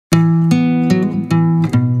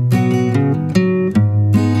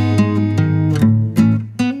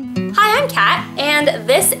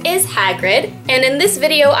is Hagrid, and in this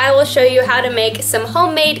video I will show you how to make some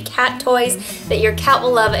homemade cat toys that your cat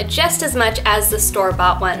will love just as much as the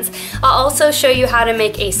store-bought ones. I'll also show you how to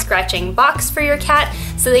make a scratching box for your cat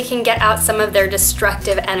so they can get out some of their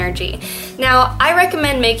destructive energy. Now, I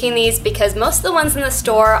recommend making these because most of the ones in the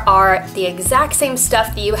store are the exact same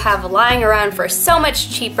stuff that you have lying around for so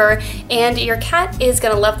much cheaper, and your cat is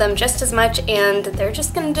going to love them just as much, and they're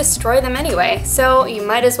just going to destroy them anyway, so you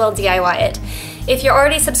might as well DIY it. If you're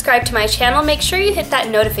already subscribed to my channel, make sure you hit that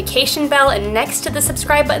notification bell next to the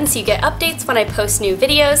subscribe button so you get updates when I post new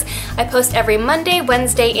videos. I post every Monday,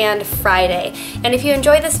 Wednesday, and Friday. And if you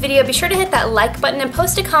enjoy this video, be sure to hit that like button and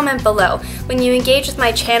post a comment below. When you engage with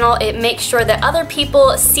my channel, it makes sure that other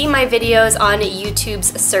people see my videos on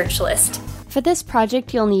YouTube's search list. For this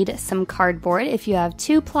project, you'll need some cardboard. If you have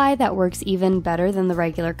 2-ply, that works even better than the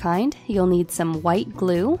regular kind. You'll need some white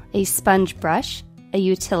glue, a sponge brush, a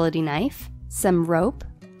utility knife, some rope,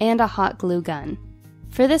 and a hot glue gun.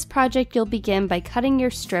 For this project, you'll begin by cutting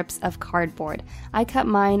your strips of cardboard. I cut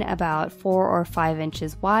mine about 4 or 5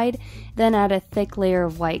 inches wide, then add a thick layer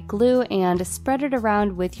of white glue and spread it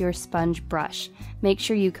around with your sponge brush. Make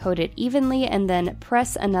sure you coat it evenly and then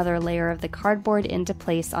press another layer of the cardboard into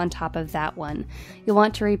place on top of that one. You'll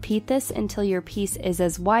want to repeat this until your piece is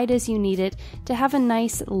as wide as you need it to have a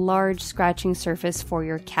nice, large scratching surface for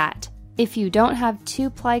your cat. If you don't have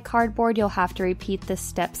 2-ply cardboard, you'll have to repeat this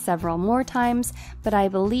step several more times, but I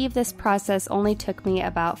believe this process only took me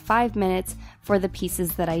about 5 minutes for the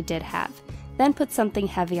pieces that I did have. Then put something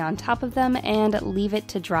heavy on top of them and leave it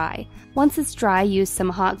to dry. Once it's dry, use some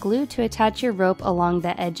hot glue to attach your rope along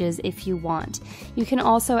the edges if you want. You can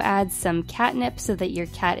also add some catnip so that your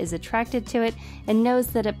cat is attracted to it and knows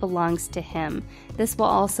that it belongs to him. This will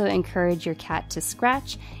also encourage your cat to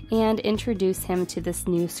scratch and introduce him to this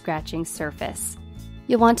new scratching surface.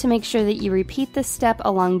 You'll want to make sure that you repeat this step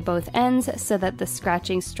along both ends so that the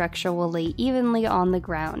scratching structure will lay evenly on the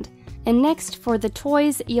ground. And next, for the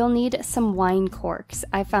toys, you'll need some wine corks.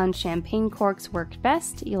 I found champagne corks worked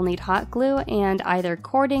best. You'll need hot glue and either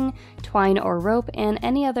cording, twine, or rope, and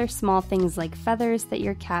any other small things like feathers that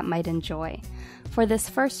your cat might enjoy. For this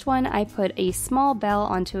first one, I put a small bell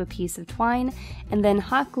onto a piece of twine and then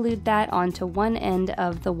hot glued that onto one end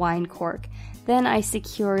of the wine cork. Then I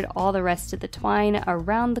secured all the rest of the twine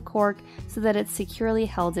around the cork so that it's securely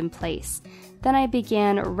held in place. Then I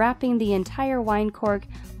began wrapping the entire wine cork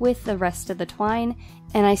with the rest of the twine,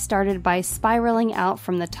 and I started by spiraling out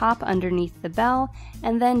from the top underneath the bell,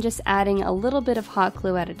 and then just adding a little bit of hot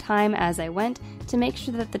glue at a time as I went to make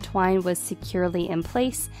sure that the twine was securely in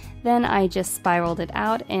place. Then I just spiraled it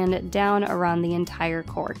out and down around the entire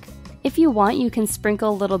cork. If you want, you can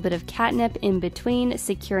sprinkle a little bit of catnip in between,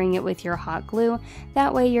 securing it with your hot glue.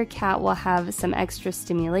 That way your cat will have some extra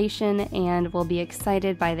stimulation and will be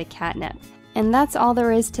excited by the catnip. And that's all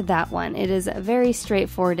there is to that one. It is very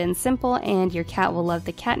straightforward and simple, and your cat will love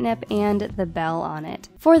the catnip and the bell on it.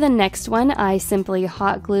 For the next one, I simply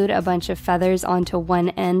hot glued a bunch of feathers onto one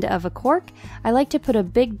end of a cork. I like to put a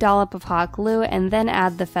big dollop of hot glue and then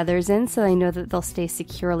add the feathers in so I know that they'll stay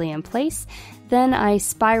securely in place. Then I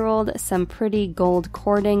spiraled some pretty gold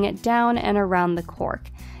cording down and around the cork.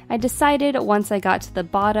 I decided once I got to the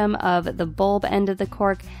bottom of the bulb end of the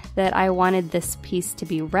cork that I wanted this piece to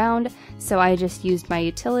be round, so I just used my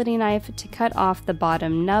utility knife to cut off the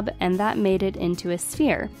bottom nub, and that made it into a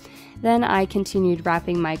sphere. Then I continued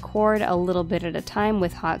wrapping my cord a little bit at a time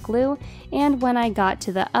with hot glue, and when I got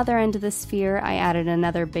to the other end of the sphere, I added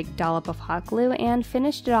another big dollop of hot glue and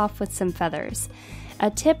finished it off with some feathers. A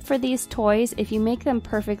tip for these toys, if you make them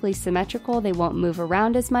perfectly symmetrical, they won't move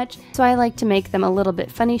around as much, so I like to make them a little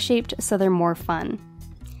bit funny shaped so they're more fun.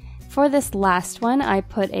 For this last one, I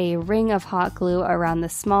put a ring of hot glue around the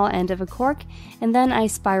small end of a cork, and then I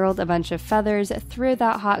spiraled a bunch of feathers through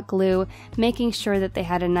that hot glue, making sure that they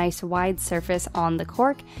had a nice wide surface on the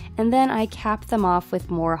cork, and then I capped them off with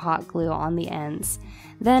more hot glue on the ends.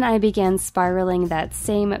 Then I began spiraling that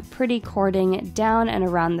same pretty cording down and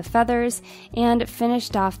around the feathers, and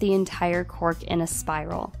finished off the entire cork in a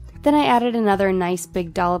spiral. Then I added another nice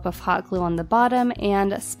big dollop of hot glue on the bottom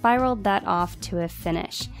and spiraled that off to a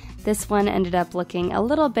finish. This one ended up looking a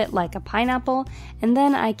little bit like a pineapple, and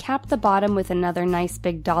then I capped the bottom with another nice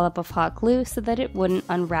big dollop of hot glue so that it wouldn't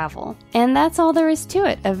unravel. And that's all there is to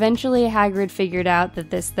it. Eventually Hagrid figured out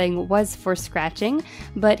that this thing was for scratching,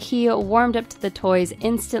 but he warmed up to the toys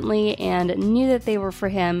instantly and knew that they were for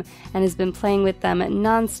him and has been playing with them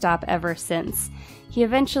non-stop ever since. He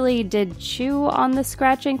eventually did chew on the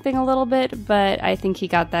scratching thing a little bit, but I think he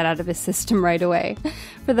got that out of his system right away.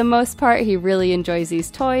 For the most part, he really enjoys these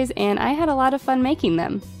toys, and I had a lot of fun making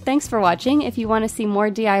them. Thanks for watching. If you want to see more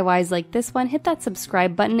DIYs like this one, hit that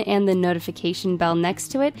subscribe button and the notification bell next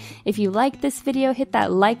to it. If you like this video, hit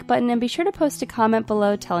that like button and be sure to post a comment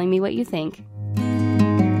below telling me what you think.